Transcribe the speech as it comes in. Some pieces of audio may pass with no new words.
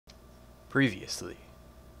Previously.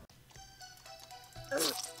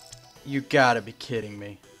 You gotta be kidding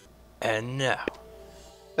me. And now.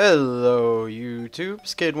 Hello YouTube,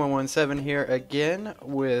 SKID117 here again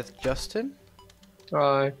with Justin.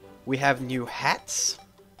 Hi. We have new hats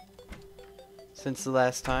since the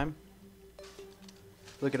last time.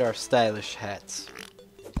 Look at our stylish hats.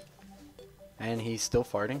 And he's still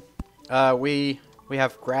farting. We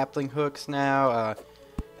have grappling hooks now.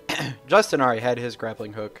 Justin already had his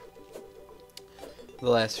grappling hook the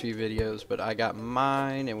last few videos, but I got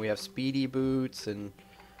mine, and we have speedy boots, and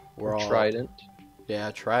we're all Trident. Yeah,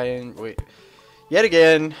 trident. Yet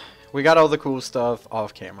again, we got all the cool stuff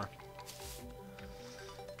off camera.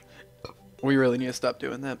 We really need to stop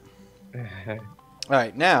doing that.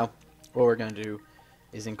 Alright, now what we're gonna do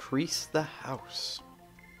is increase the house.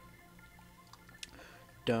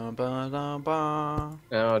 Dun ba dun ba.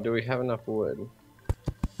 Now, do we have enough wood?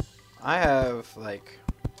 I have like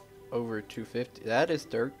over 250. That is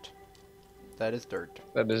dirt. That is dirt.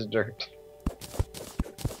 That is dirt.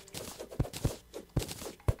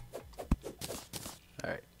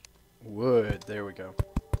 Alright. Wood. There we go.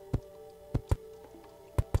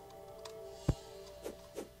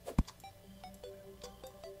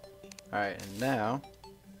 Alright, and now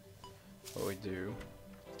what we do.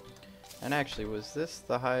 And actually, was this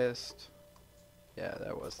the highest? Yeah,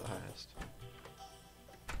 that was the highest.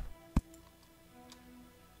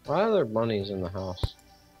 Why are there bunnies in the house?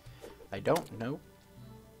 I don't know.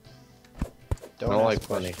 I don't like ask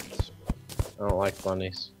bunnies. questions. I don't like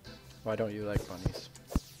bunnies. Why don't you like bunnies?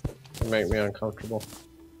 They make me uncomfortable.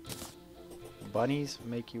 Bunnies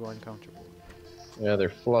make you uncomfortable. Yeah, they're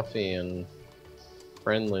fluffy and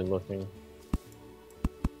friendly looking.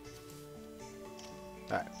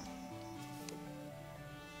 Alright.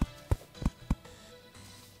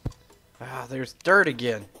 Ah, there's dirt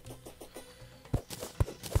again.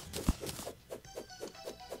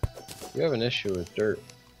 You have an issue with dirt.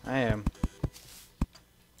 I am.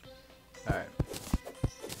 Alright.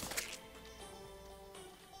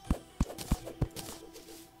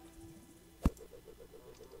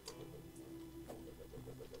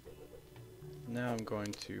 Now I'm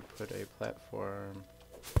going to put a platform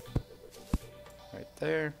right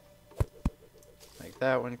there. Make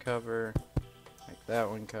that one cover. Make that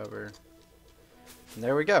one cover. And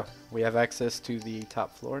there we go. We have access to the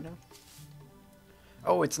top floor now.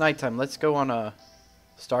 Oh, it's nighttime. Let's go on a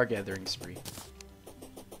star gathering spree.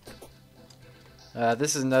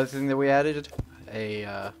 This is another thing that we added.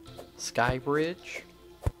 A sky bridge.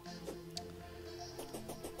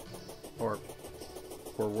 Or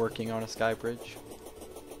we're working on a sky bridge.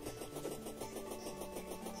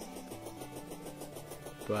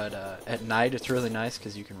 But at night it's really nice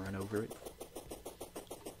because you can run over it.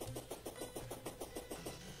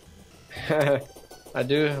 I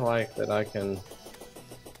do like that I can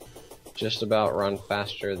just about run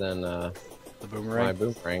faster than The boomerang? my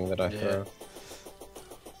boomerang that I Yeah. throw.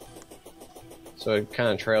 So it kind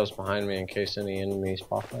of trails behind me in case any enemies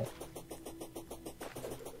pop up.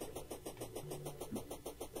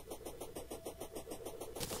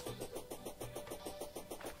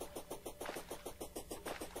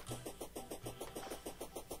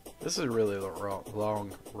 This is really a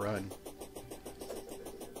long run.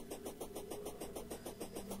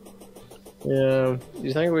 Yeah, do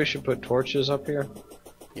you think we should put torches up here?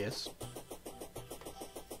 Yes.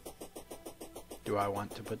 Do I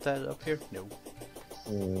want to put that up here? No.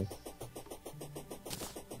 Hmm.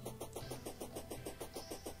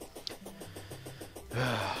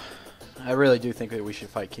 I really do think that we should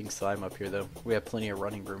fight King Slime up here, though. We have plenty of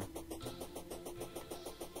running room.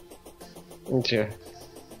 Okay.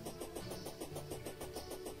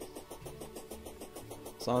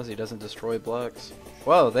 As long as he doesn't destroy blocks.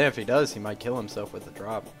 Well, then if he does, he might kill himself with the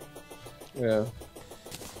drop. Yeah.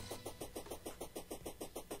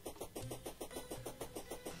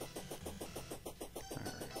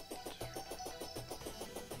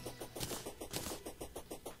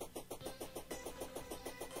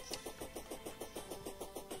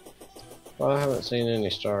 Well, I haven't seen any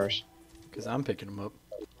stars. Because I'm picking them up.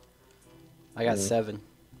 I got 7.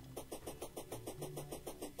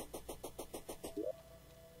 Do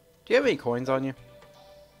you have any coins on you?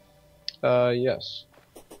 Yes.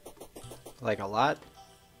 Like a lot?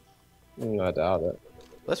 I doubt it.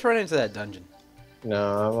 Let's run into that dungeon.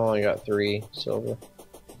 No, I've only got 3 silver.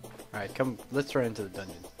 Alright, come, let's run into the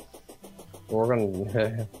dungeon. We're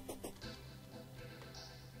gonna...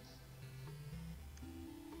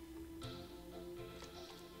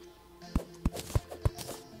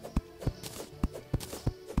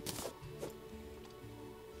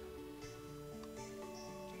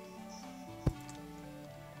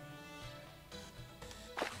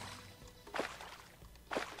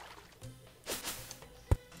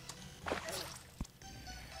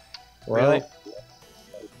 Well, Really?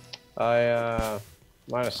 I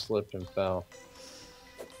might have slipped and fell.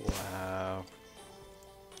 Wow.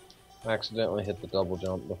 I accidentally hit the double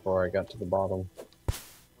jump before I got to the bottom.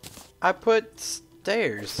 I put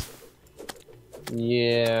stairs.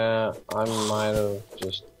 Yeah, I might have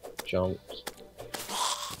just jumped.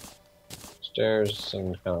 Stairs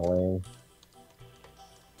seemed kind of lame.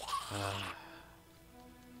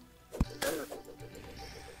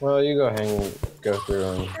 Well, you go through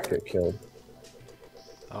and get killed.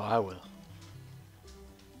 Oh, I will.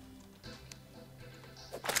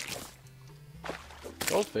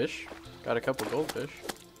 Goldfish. Got a couple goldfish.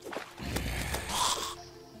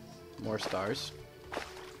 More stars.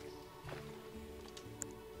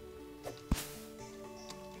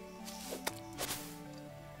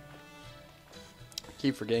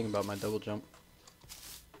 Keep forgetting about my double jump.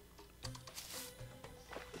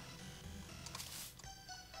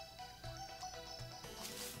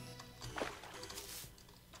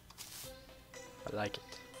 I like it.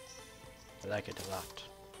 I like it a lot.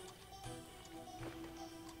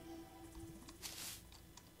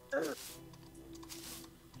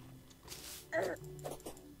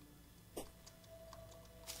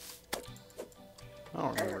 I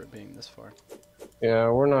don't remember it being this far. Yeah,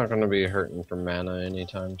 we're not going to be hurting for mana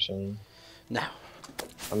anytime soon. No.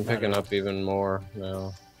 I'm picking up even more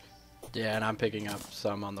now. Yeah, and I'm picking up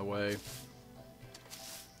some on the way.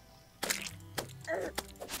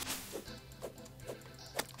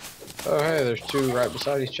 Oh, hey, there's two right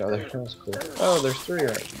beside each other. That's cool. Oh, there's three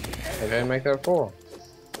right. Okay, make that 4.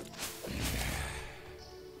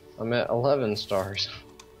 I'm at 11 stars.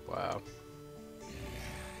 Wow.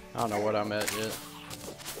 I don't know what I'm at yet.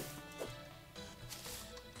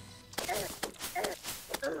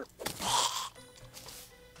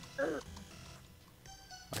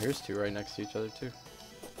 Oh, here's two right next to each other too.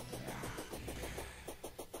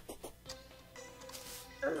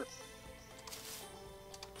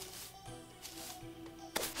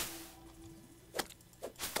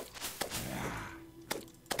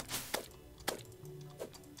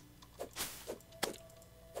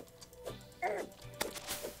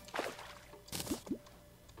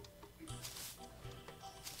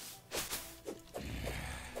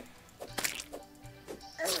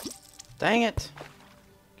 Dang it!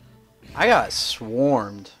 I got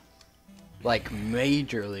swarmed, like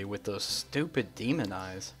majorly, with those stupid demon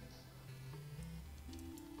eyes.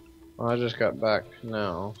 Well, I just got back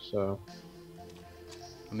now, so...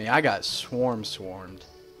 I mean, I got swarmed,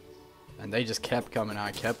 and they just kept coming.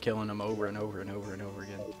 I kept killing them over and over and over and over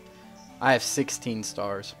again. I have 16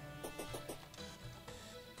 stars.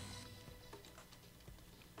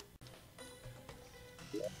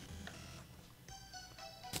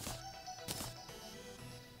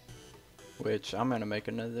 Which I'm gonna make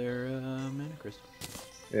another mana crystal.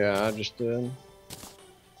 Yeah, I just did.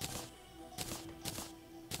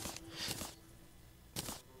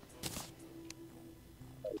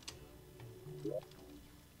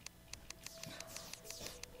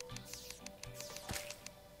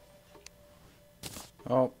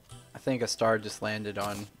 Oh, I think a star just landed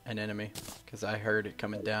on an enemy because I heard it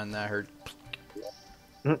coming down and I heard.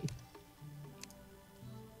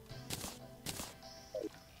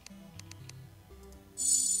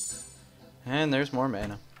 And there's more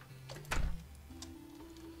mana.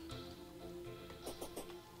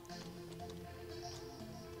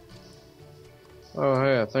 Oh,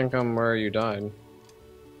 hey, I think I'm where you died.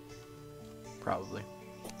 Probably.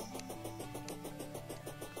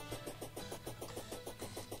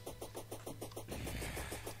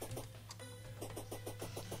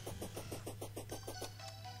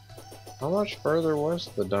 How much further was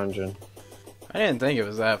the dungeon? I didn't think it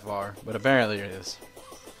was that far, but apparently it is.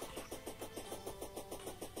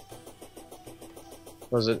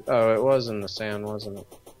 Was it? Oh, it was in the sand, wasn't it?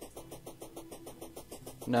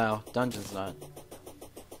 No, dungeon's not.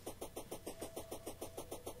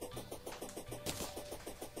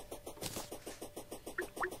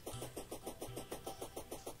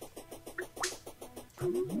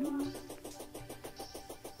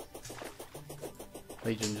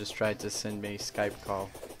 Legion just tried to send me a Skype call.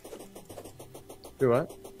 Do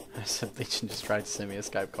what? I said Legion just tried to send me a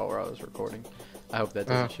Skype call where I was recording. I hope that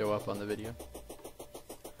doesn't show up on the video.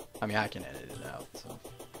 I mean, I can edit it out, so.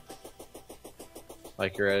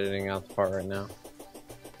 Like you're editing out the part right now?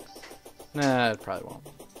 Nah, it probably won't.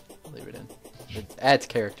 Leave it in. It adds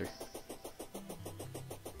character.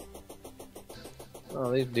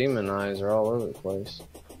 Oh, these demon eyes are all over the place.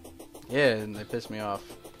 Yeah, and they piss me off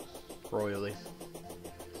royally.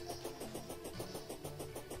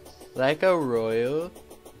 Like a royal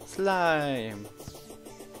slime.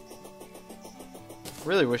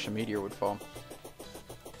 Really wish a meteor would fall.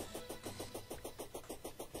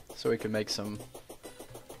 So we could make some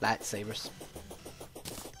lightsabers.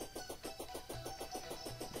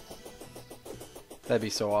 That'd be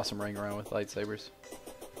so awesome running around with lightsabers.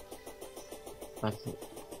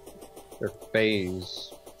 They're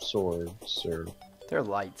phase swords, or... They're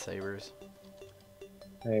lightsabers.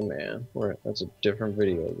 Hey man, that's a different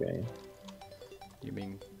video game. You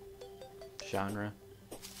mean genre?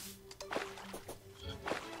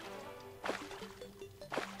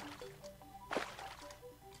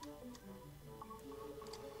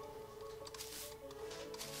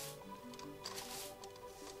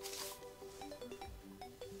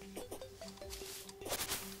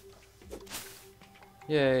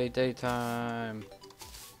 Yay, daytime.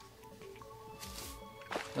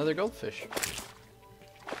 Another goldfish.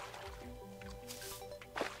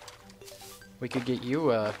 We could get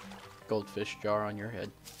you a goldfish jar on your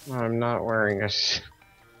head. I'm not wearing a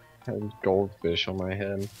goldfish on my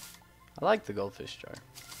head. I like the goldfish jar.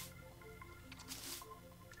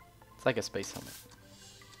 It's like a space helmet.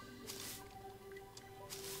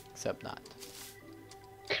 Except not.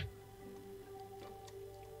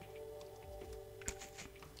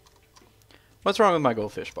 What's wrong with my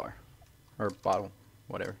goldfish bar? Or bottle,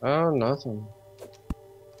 whatever. Oh, nothing.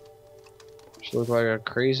 She look like a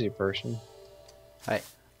crazy person. Hey,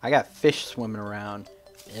 I got fish swimming around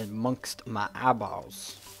amongst my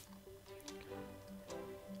eyeballs.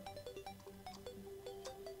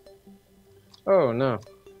 Oh, no.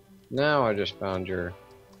 Now I just found your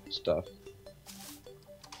stuff.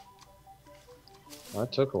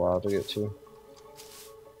 That took a while to get to.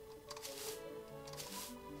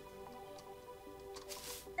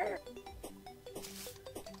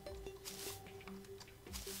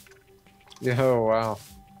 Yo, wow.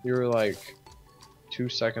 You were like 2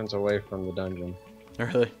 seconds away from the dungeon.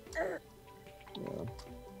 Really? Yeah.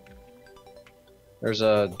 There's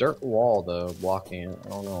a dirt wall, though, blocking it. I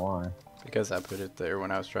don't know why. Because I put it there when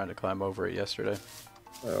I was trying to climb over it yesterday.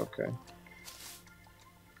 Oh, okay.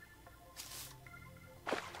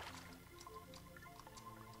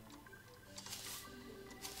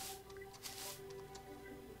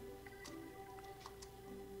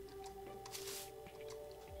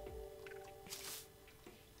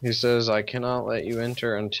 He says, I cannot let you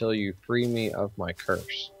enter until you free me of my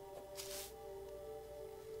curse.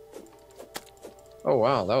 Oh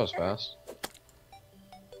wow, that was fast.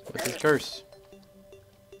 What's his curse?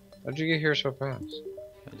 How'd you get here so fast?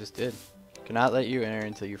 I just did. Cannot let you enter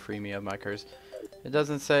until you free me of my curse. It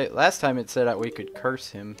doesn't say... Last time it said that we could curse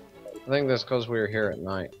him. I think that's because we were here at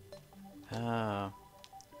night. Oh.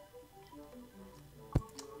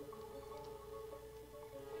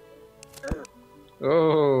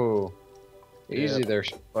 Oh, easy Yep. there,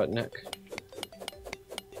 Sputnik.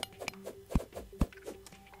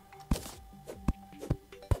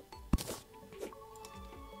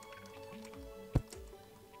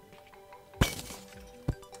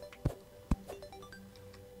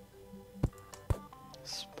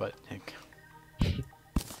 Sputnik.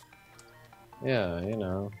 Yeah, you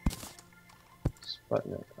know.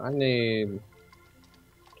 Sputnik. I need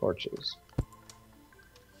torches.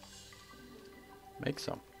 Make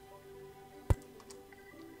some.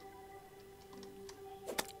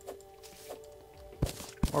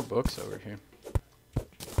 More books over here.